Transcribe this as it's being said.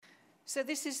So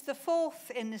this is the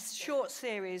fourth in this short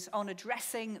series on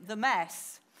addressing the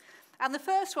mess. And the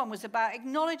first one was about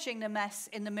acknowledging the mess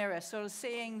in the mirror, sort of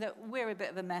seeing that we're a bit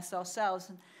of a mess ourselves,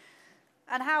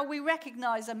 and how we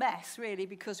recognize a mess, really,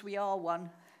 because we are one.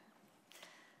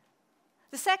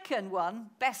 The second one,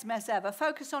 best mess ever,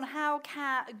 focused on how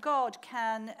God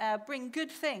can bring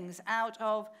good things out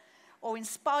of, or in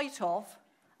spite of,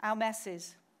 our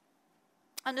messes.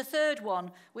 And the third one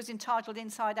was entitled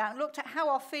Inside Out, and looked at how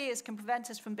our fears can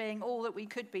prevent us from being all that we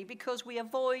could be because we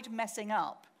avoid messing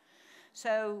up.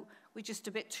 So we're just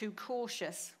a bit too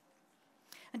cautious.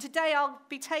 And today I'll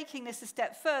be taking this a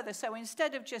step further. So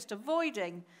instead of just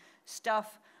avoiding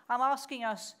stuff, I'm asking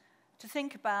us to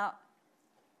think about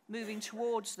moving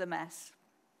towards the mess.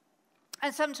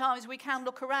 And sometimes we can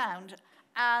look around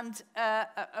and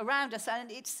around us,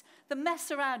 and the mess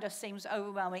around us seems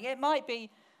overwhelming. It might be,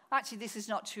 actually, this is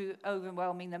not too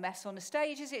overwhelming, the mess on the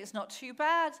stage, is it? It's not too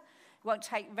bad. It won't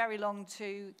take very long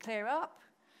to clear up.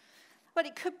 But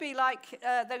it could be like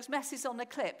those messes on the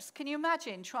clips. Can you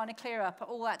imagine trying to clear up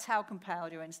all that talcum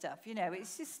powder and stuff? You know,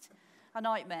 it's just a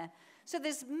nightmare. So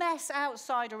there's mess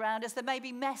outside around us. There may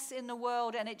be mess in the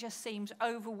world, and it just seems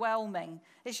overwhelming.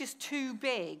 It's just too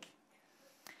big.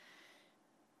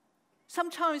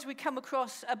 Sometimes we come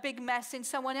across a big mess in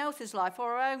someone else's life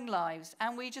or our own lives,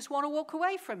 and we just want to walk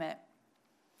away from it.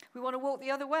 We want to walk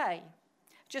the other way,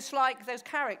 just like those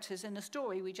characters in the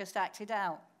story we just acted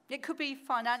out. It could be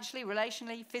financially,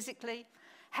 relationally, physically,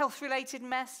 health-related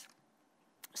mess,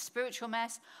 spiritual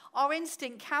mess. Our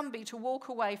instinct can be to walk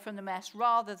away from the mess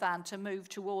rather than to move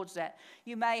towards it.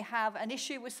 You may have an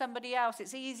issue with somebody else.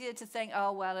 It's easier to think,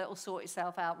 oh, well, it'll sort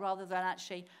itself out, rather than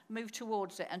actually move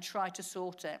towards it and try to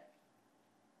sort it.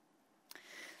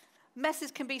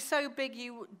 Messes can be so big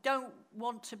you don't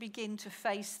want to begin to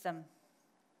face them.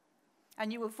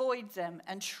 And you avoid them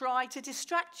and try to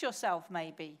distract yourself,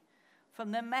 maybe,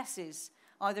 from the messes,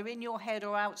 either in your head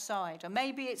or outside. Or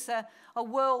maybe it's a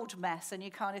world mess, and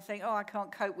you kind of think, oh, I can't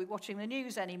cope with watching the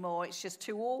news anymore. It's just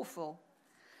too awful.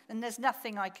 And there's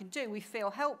nothing I can do. We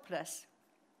feel helpless.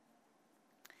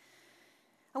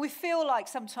 And we feel like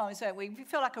sometimes, don't we? We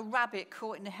feel like a rabbit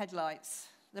caught in the headlights.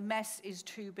 The mess is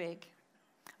too big.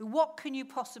 What can you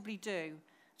possibly do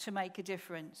to make a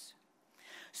difference?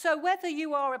 So whether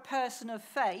you are a person of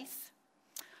faith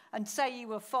and say you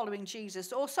were following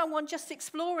Jesus, or someone just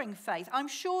exploring faith, I'm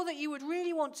sure that you would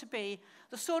really want to be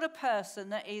the sort of person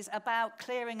that is about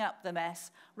clearing up the mess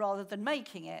rather than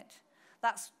making it.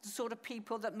 That's the sort of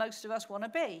people that most of us want to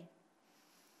be.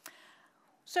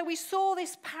 So we saw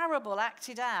this parable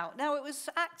acted out. Now, it was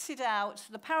acted out,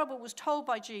 the parable was told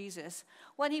by Jesus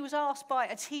when he was asked by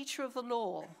a teacher of the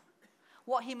law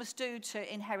what he must do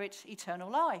to inherit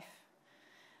eternal life.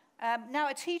 Now,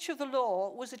 a teacher of the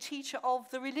law was a teacher of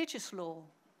the religious law.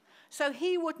 So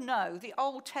he would know the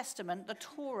Old Testament, the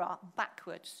Torah,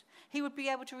 backwards. He would be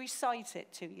able to recite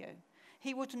it to you.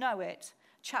 He would know it,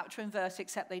 chapter and verse,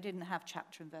 except they didn't have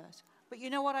chapter and verse. But you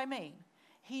know what I mean?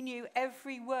 He knew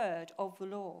every word of the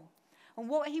law. And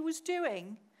what he was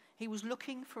doing, he was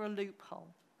looking for a loophole.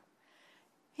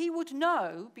 He would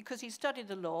know, because he studied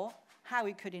the law, how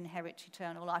he could inherit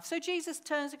eternal life. So Jesus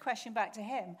turns the question back to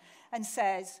him and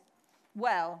says,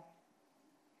 well,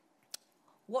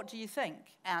 what do you think?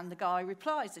 And the guy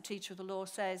replies, the teacher of the law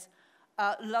says,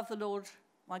 love the Lord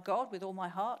my God with all my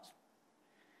heart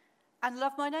and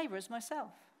love my neighbor as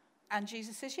myself. And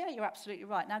Jesus says, yeah, you're absolutely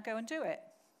right. Now go and do it.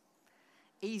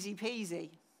 Easy peasy.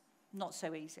 Not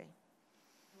so easy.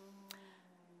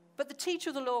 But the teacher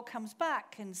of the law comes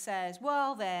back and says,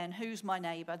 well then, who's my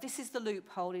neighbor? This is the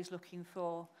loophole he's looking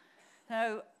for.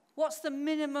 Now, what's the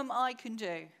minimum I can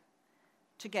do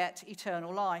to get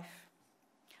eternal life?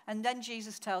 And then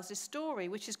Jesus tells this story,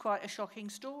 which is quite a shocking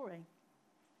story.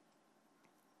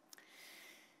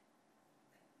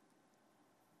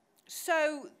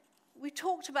 So we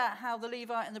talked about how the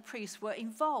Levite and the priest were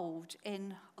involved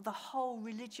in the whole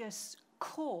religious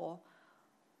core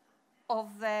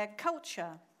of their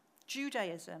culture,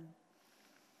 Judaism.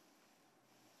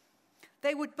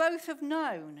 They would both have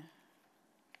known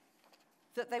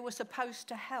that they were supposed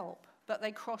to help, but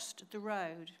they crossed the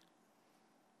road.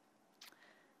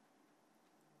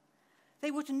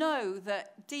 They would know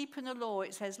that deep in the law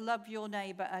it says, love your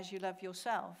neighbor as you love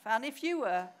yourself. And if you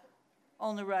were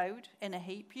on the road in a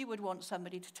heap, you would want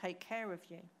somebody to take care of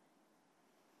you.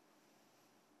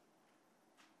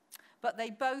 But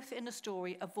they both in the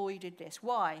story avoided this.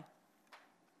 Why?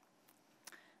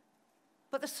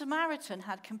 But the Samaritan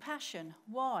had compassion.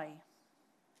 Why?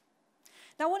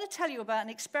 Now, I want to tell you about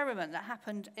an experiment that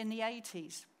happened in the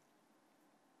 80s.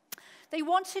 They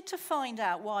wanted to find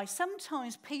out why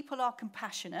sometimes people are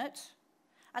compassionate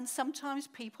and sometimes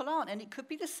people aren't, and it could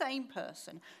be the same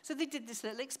person. So they did this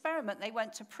little experiment. They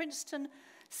went to Princeton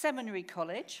Seminary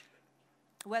College,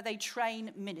 where they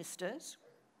train ministers,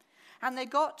 and they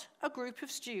got a group of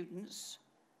students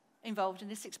involved in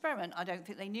this experiment. I don't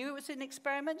think they knew it was an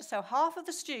experiment, so half of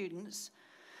the students,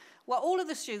 all of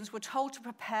the students were told to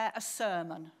prepare a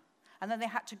sermon, and then they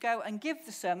had to go and give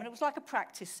the sermon. It was like a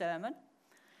practice sermon.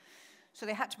 So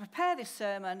they had to prepare this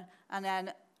sermon, and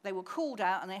then they were called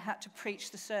out and they had to preach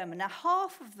the sermon. Now,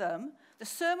 half of them, the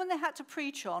sermon they had to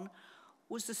preach on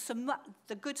was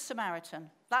the Good Samaritan.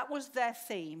 That was their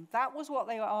theme. That was what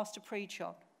they were asked to preach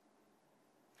on.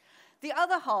 The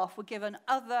other half were given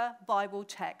other Bible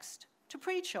text to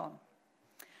preach on.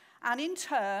 And in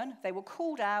turn, they were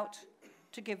called out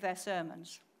to give their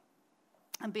sermons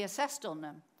and be assessed on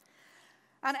them.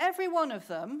 And every one of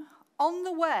them, on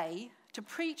the way to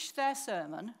preach their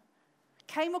sermon,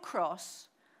 came across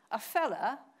a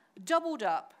fella doubled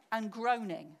up and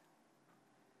groaning.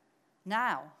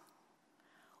 Now,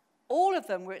 all of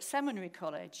them were at seminary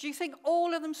college. Do you think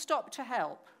all of them stopped to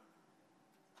help?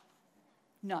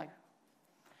 No.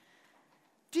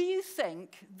 Do you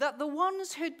think that the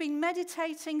ones who'd been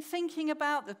meditating, thinking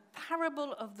about the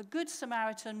parable of the Good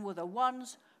Samaritan were the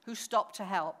ones who stopped to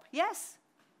help? Yes?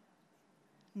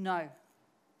 No.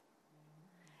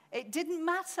 It didn't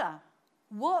matter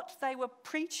what they were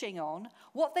preaching on,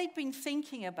 what they'd been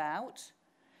thinking about.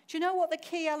 Do you know what the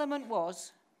key element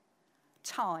was?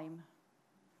 Time.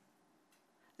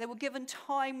 They were given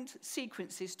timed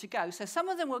sequences to go. So some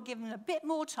of them were given a bit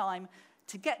more time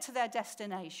to get to their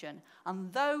destination,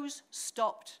 and those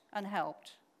stopped and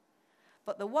helped.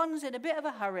 But the ones in a bit of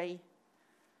a hurry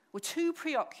were too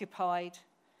preoccupied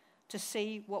to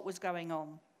see what was going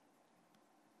on.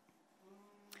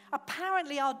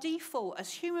 Apparently, our default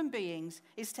as human beings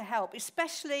is to help,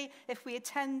 especially if we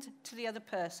attend to the other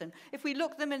person, if we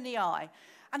look them in the eye.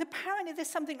 And apparently, there's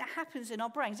something that happens in our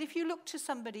brains. If you look to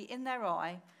somebody in their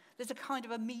eye, there's a kind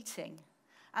of a meeting,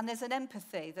 and there's an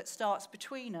empathy that starts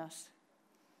between us.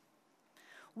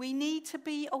 We need to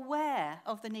be aware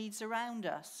of the needs around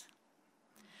us,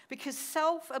 because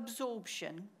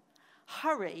self-absorption,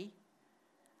 hurry,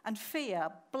 and fear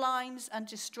blinds and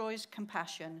destroys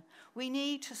compassion. We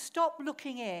need to stop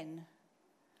looking in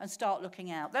and start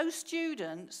looking out. Those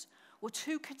students were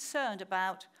too concerned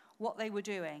about what they were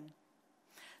doing.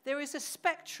 There is a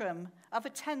spectrum of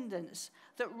attendance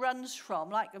that runs from,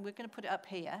 like, and we're going to put it up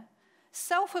here,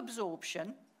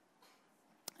 self-absorption,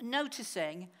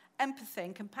 noticing, empathy,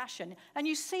 and compassion. And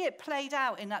you see it played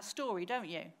out in that story, don't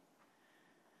you?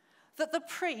 That the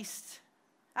priest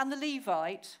and the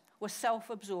Levite were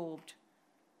self-absorbed.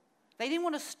 They didn't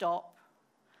want to stop.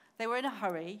 They were in a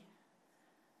hurry.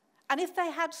 And if they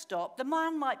had stopped, the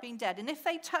man might have been dead. And if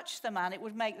they touched the man, it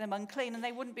would make them unclean, and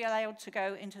they wouldn't be allowed to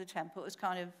go into the temple. It was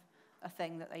kind of a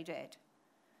thing that they did.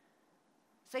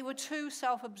 They were too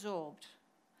self-absorbed.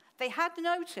 They had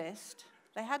noticed,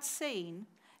 they had seen,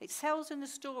 it tells in the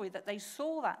story that they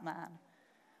saw that man,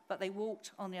 but they walked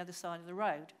on the other side of the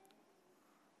road.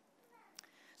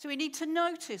 So we need to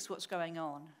notice what's going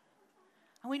on.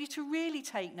 And we need to really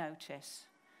take notice.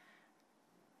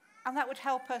 And that would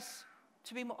help us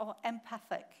to be more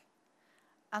empathic.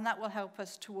 And that will help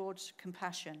us towards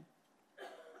compassion.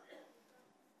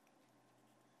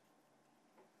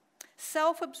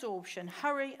 Self-absorption,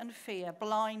 hurry and fear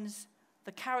blinds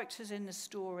the characters in the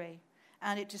story,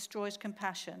 and it destroys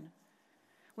compassion.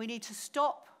 We need to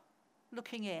stop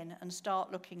looking in and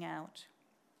start looking out.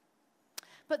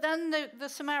 But then the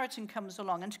Samaritan comes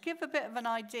along, and to give a bit of an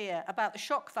idea about the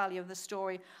shock value of the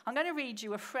story, I'm going to read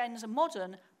you a friend's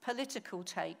modern political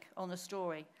take on the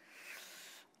story.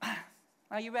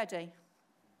 Are you ready?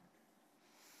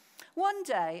 One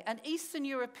day, an Eastern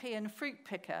European fruit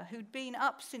picker who'd been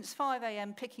up since 5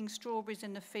 a.m. picking strawberries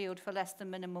in the field for less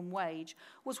than minimum wage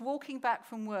was walking back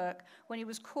from work when he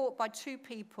was caught by two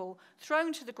people,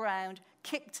 thrown to the ground,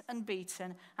 kicked and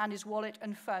beaten, and his wallet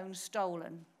and phone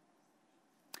stolen.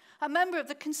 A member of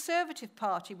the Conservative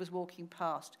Party was walking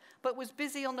past, but was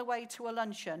busy on the way to a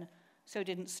luncheon, so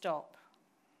didn't stop.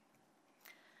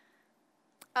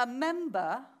 A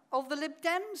member of the Lib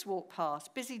Dems walked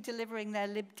past, busy delivering their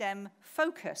Lib Dem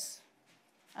focus,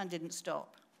 and didn't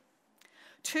stop.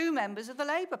 Two members of the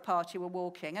Labour Party were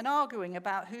walking and arguing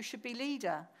about who should be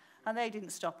leader, and they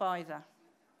didn't stop either.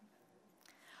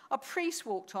 A priest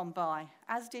walked on by,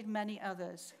 as did many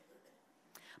others.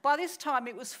 By this time,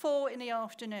 it was 4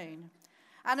 p.m,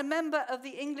 and a member of the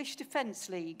English Defence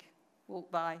League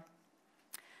walked by.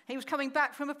 He was coming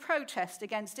back from a protest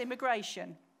against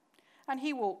immigration, and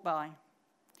he walked by.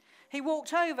 He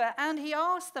walked over and he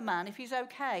asked the man if he's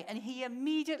okay, and he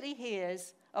immediately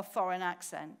hears a foreign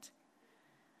accent.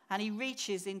 And he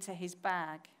reaches into his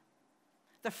bag.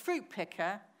 The fruit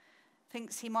picker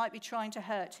thinks he might be trying to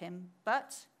hurt him,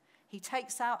 but he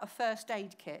takes out a first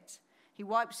aid kit. He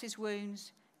wipes his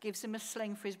wounds, gives him a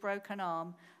sling for his broken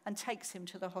arm, and takes him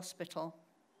to the hospital.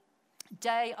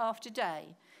 Day after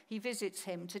day, he visits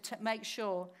him to make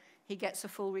sure he gets a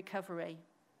full recovery.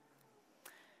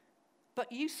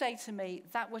 But you say to me,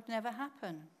 that would never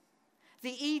happen.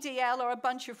 The EDL are a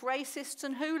bunch of racists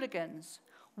and hooligans.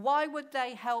 Why would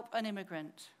they help an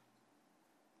immigrant?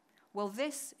 Well,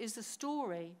 this is the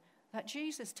story that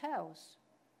Jesus tells.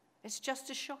 It's just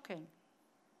as shocking.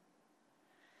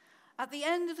 At the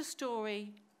end of the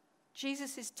story,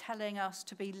 Jesus is telling us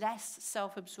to be less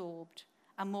self-absorbed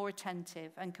and more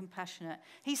attentive and compassionate.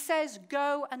 He says,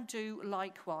 go and do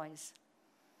likewise.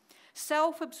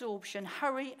 Self-absorption,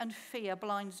 hurry, and fear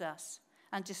blinds us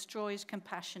and destroys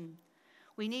compassion.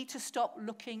 We need to stop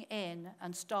looking in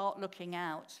and start looking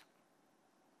out.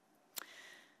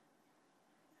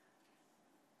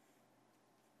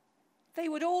 They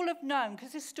would all have known,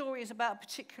 because this story is about a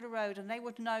particular road, and they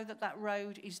would know that that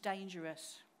road is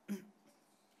dangerous.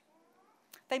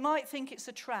 They might think it's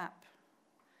a trap.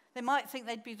 They might think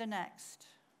they'd be the next.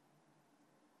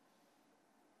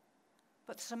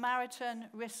 But the Samaritan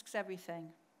risks everything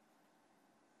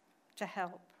to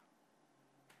help.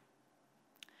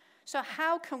 So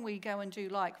how can we go and do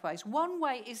likewise? One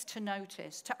way is to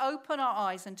notice, to open our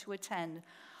eyes and to attend.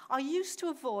 I used to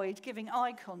avoid giving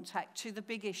eye contact to the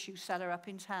big issue seller up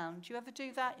in town. Do you ever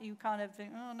do that? You kind of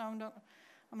think, oh, no,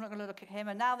 I'm not going to look at him.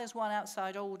 And now there's one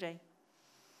outside Aldi.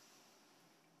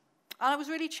 And I was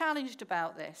really challenged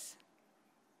about this.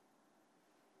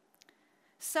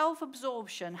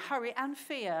 Self-absorption, hurry, and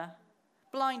fear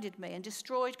blinded me and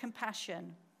destroyed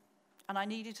compassion. And I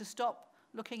needed to stop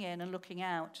looking in and looking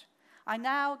out. I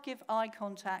now give eye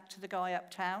contact to the guy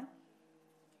uptown.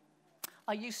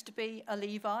 I used to be a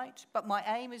Levite, but my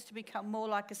aim is to become more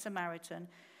like a Samaritan.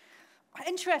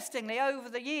 Interestingly, over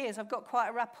the years, I've got quite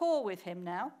a rapport with him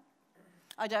now.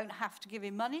 I don't have to give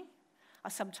him money. I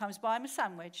sometimes buy him a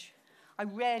sandwich. I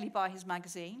rarely buy his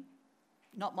magazine.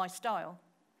 Not my style.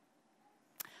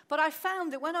 But I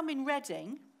found that when I'm in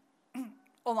Reading,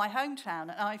 or my hometown,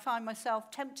 and I find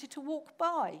myself tempted to walk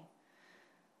by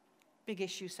big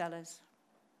issue sellers.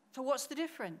 So what's the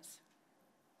difference?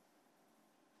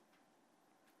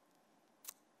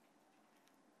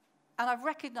 And I've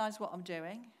recognized what I'm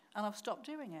doing, and I've stopped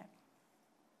doing it.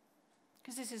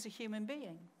 Because this is a human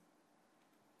being.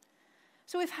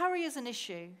 So if hurry is an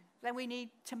issue, then we need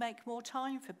to make more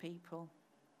time for people.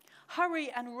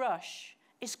 Hurry and rush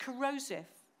is corrosive.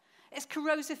 It's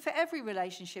corrosive for every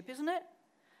relationship, isn't it?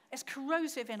 It's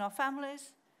corrosive in our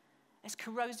families. It's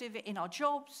corrosive in our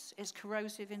jobs. It's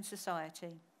corrosive in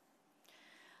society.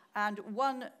 And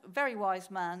one very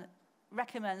wise man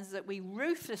recommends that we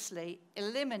ruthlessly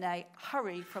eliminate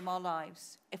hurry from our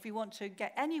lives. If we want to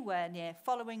get anywhere near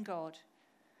following God,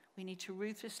 we need to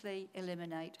ruthlessly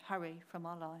eliminate hurry from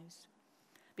our lives.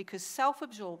 Because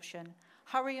self-absorption,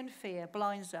 hurry and fear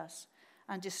blinds us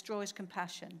and destroys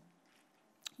compassion.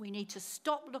 We need to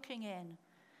stop looking in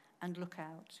and look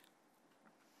out.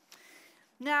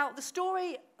 Now, the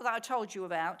story that I told you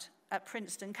about at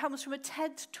Princeton comes from a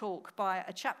TED talk by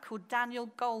a chap called Daniel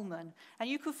Goleman. And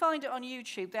you can find it on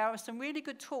YouTube. There are some really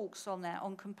good talks on there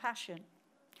on compassion.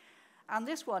 And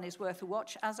this one is worth a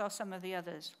watch, as are some of the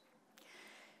others.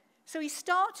 So he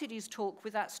started his talk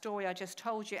with that story I just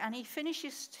told you, and he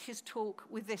finishes his talk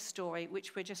with this story,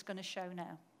 which we're just going to show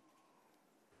now.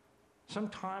 Some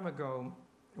time ago,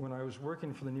 when I was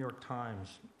working for the New York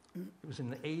Times, it was in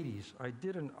the 80s, I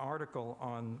did an article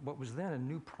on what was then a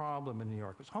new problem in New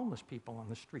York. It was homeless people on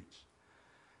the streets.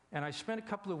 And I spent a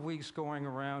couple of weeks going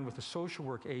around with a social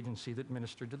work agency that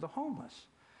ministered to the homeless.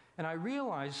 And I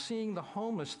realized, seeing the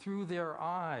homeless through their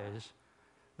eyes,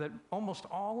 that almost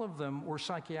all of them were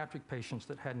psychiatric patients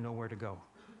that had nowhere to go.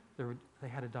 They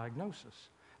had a diagnosis.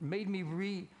 It made me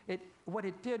what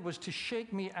it did was to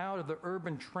shake me out of the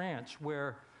urban trance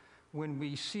where when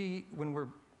we're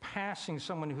passing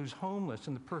someone who's homeless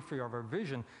in the periphery of our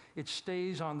vision, it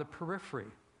stays on the periphery.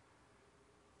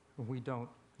 We don't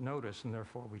notice, and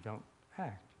therefore we don't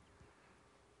act.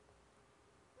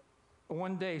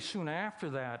 One day, soon after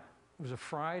that, it was a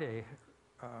Friday,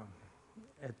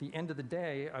 at the end of the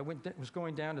day, I was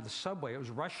going down to the subway. It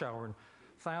was rush hour, and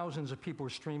thousands of people were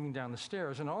streaming down the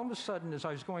stairs. And all of a sudden, as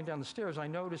I was going down the stairs, I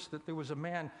noticed that there was a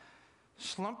man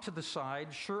slumped to the side,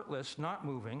 shirtless, not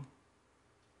moving,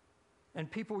 and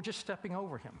people were just stepping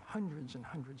over him, hundreds and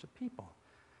hundreds of people.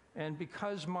 And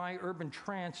because my urban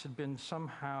trance had been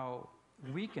somehow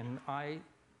weakened, I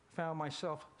found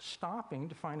myself stopping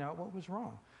to find out what was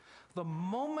wrong. The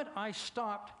moment I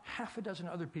stopped, half a dozen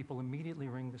other people immediately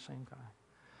ringed the same guy.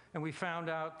 And we found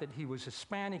out that he was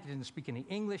Hispanic, he didn't speak any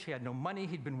English, he had no money,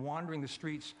 he'd been wandering the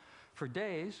streets for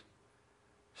days,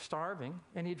 starving,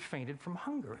 and he'd fainted from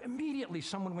hunger. Immediately,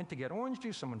 someone went to get orange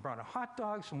juice, someone brought a hot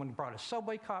dog, someone brought a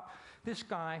Subway cop. This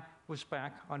guy was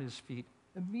back on his feet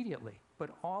immediately.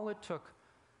 But all it took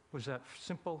was that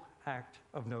simple act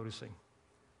of noticing.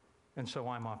 And so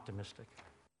I'm optimistic.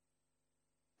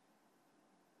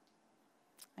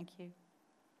 Thank you.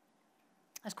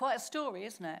 That's quite a story,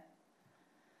 isn't it?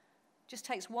 Just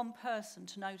takes one person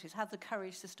to notice, have the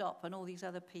courage to stop, and all these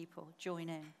other people join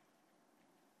in.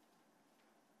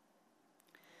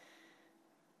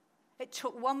 It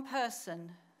took one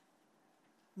person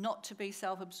not to be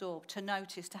self-absorbed, to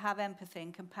notice, to have empathy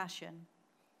and compassion.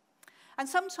 And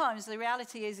sometimes the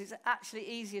reality is it's actually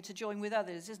easier to join with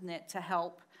others, isn't it, to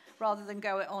help, rather than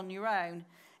go it on your own.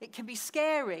 It can be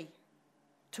scary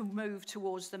to move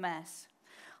towards the mess.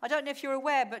 I don't know if you're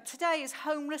aware, but today is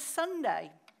Homeless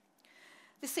Sunday.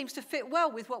 This seems to fit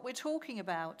well with what we're talking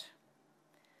about.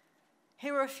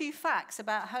 Here are a few facts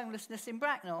about homelessness in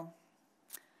Bracknell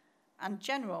and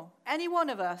general. Any one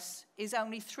of us is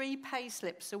only 3 pay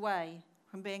slips away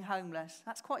from being homeless.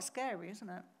 That's quite scary, isn't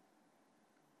it?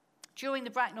 During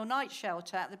the Bracknell Night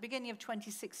Shelter at the beginning of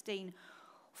 2016,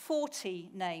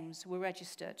 40 names were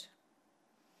registered.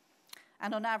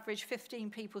 And on average,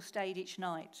 15 people stayed each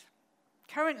night.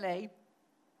 Currently,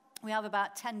 we have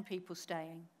about 10 people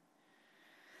staying.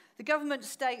 The government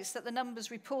states that the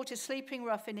numbers reported sleeping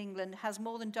rough in England has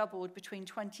more than doubled between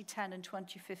 2010 and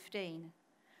 2015.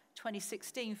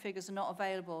 2016 figures are not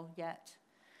available yet.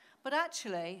 But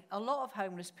actually, a lot of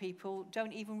homeless people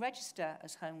don't even register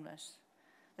as homeless.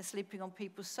 They're sleeping on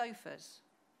people's sofas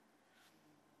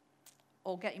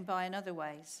or getting by in other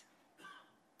ways.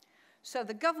 So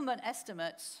the government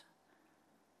estimates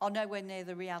are nowhere near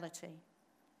the reality.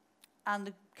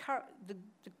 And the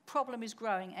problem is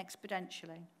growing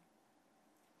exponentially.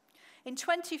 In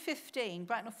 2015,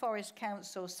 Bracknell Forest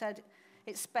Council said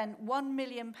it spent £1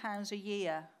 million a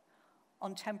year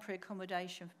on temporary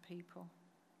accommodation for people.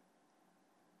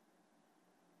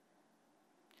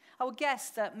 I would guess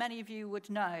that many of you would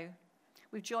know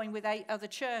we've joined with 8 other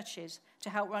churches to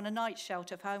help run a night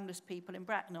shelter for homeless people in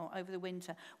Bracknell over the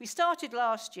winter. We started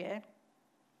last year,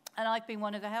 and I've been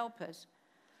one of the helpers.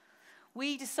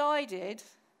 We decided,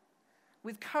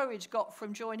 with courage got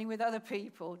from joining with other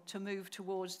people, to move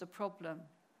towards the problem.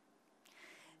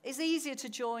 It's easier to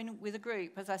join with a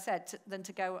group, as I said, than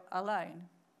to go alone.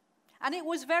 And it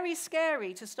was very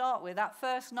scary to start with. That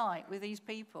first night with these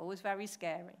people was very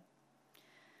scary.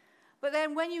 But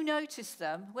then when you notice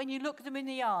them, when you look them in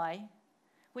the eye,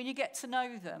 when you get to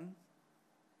know them,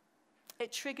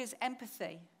 it triggers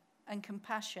empathy and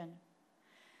compassion.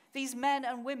 These men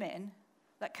and women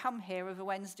that come here over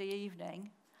Wednesday evening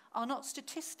are not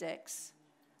statistics.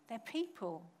 They're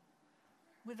people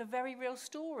with a very real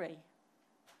story.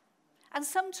 And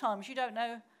sometimes you don't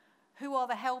know who are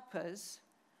the helpers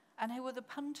and who are the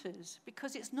punters,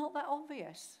 because it's not that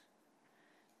obvious.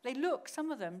 They look,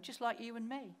 some of them, just like you and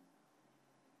me.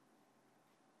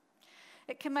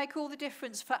 It can make all the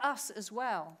difference for us as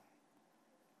well.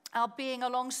 Our being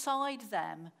alongside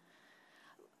them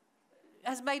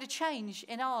has made a change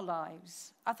in our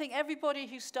lives. I think everybody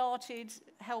who started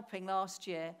helping last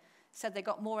year said they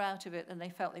got more out of it than they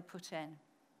felt they put in.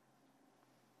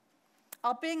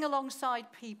 Our being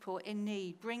alongside people in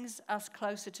need brings us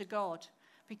closer to God,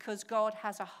 because God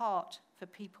has a heart for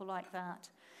people like that.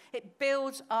 It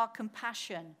builds our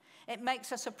compassion. It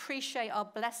makes us appreciate our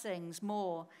blessings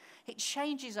more. It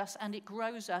changes us and it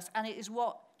grows us, and it is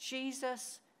what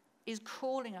Jesus is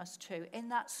calling us to in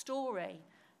that story.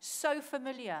 So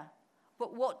familiar,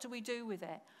 but what do we do with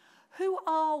it? Who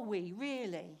are we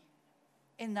really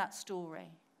in that story?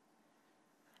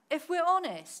 If we're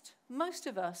honest, most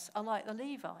of us are like the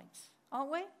Levites,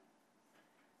 aren't we?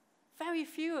 Very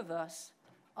few of us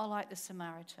are like the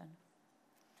Samaritan.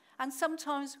 And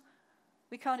sometimes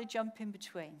we kind of jump in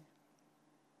between.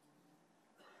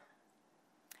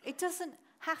 It doesn't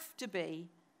have to be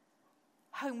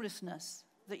homelessness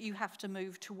that you have to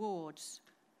move towards.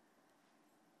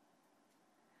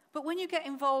 But when you get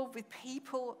involved with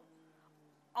people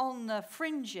on the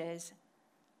fringes,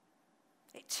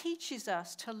 it teaches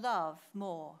us to love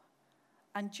more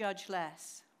and judge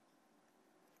less.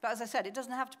 But as I said, it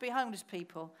doesn't have to be homeless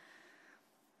people.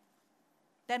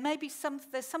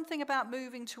 There's something about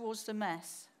moving towards the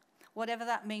mess. whatever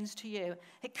that means to you.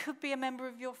 It could be a member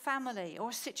of your family or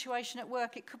a situation at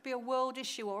work. It could be a world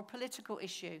issue or a political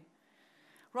issue.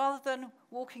 Rather than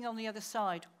walking on the other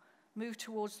side, move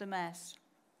towards the mess.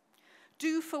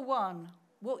 Do for one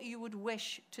what you would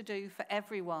wish to do for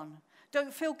everyone.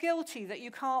 Don't feel guilty that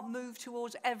you can't move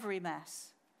towards every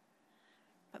mess.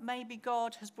 But maybe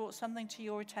God has brought something to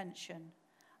your attention,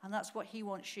 and that's what he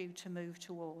wants you to move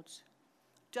towards.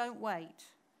 Don't wait.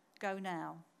 Go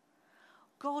now.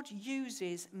 God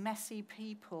uses messy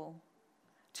people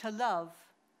to love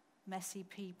messy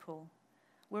people.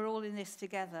 We're all in this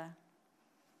together.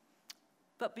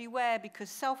 But beware, because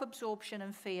self-absorption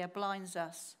and fear blinds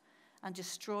us and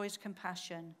destroys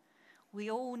compassion. We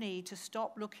all need to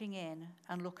stop looking in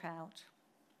and look out.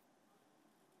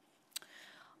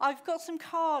 I've got some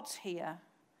cards here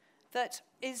that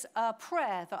is a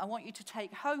prayer that I want you to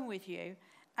take home with you,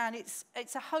 and it's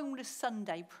a Homeless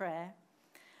Sunday prayer.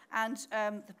 And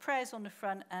the prayer's on the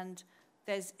front, and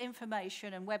there's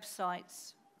information and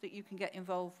websites that you can get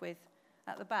involved with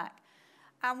at the back.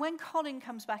 And when Colin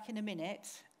comes back in a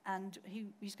minute, and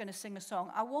he's going to sing a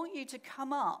song, I want you to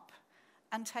come up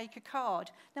and take a card.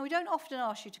 Now, we don't often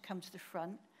ask you to come to the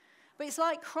front, but it's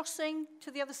like crossing to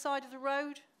the other side of the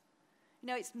road. You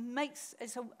know, it's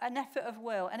an effort of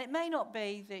will. And it may not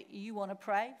be that you want to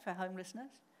pray for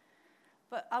homelessness,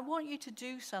 but I want you to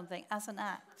do something as an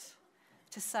act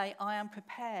to say, I am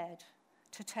prepared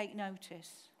to take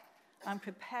notice. I'm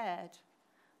prepared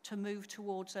to move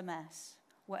towards a mess,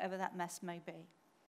 whatever that mess may be.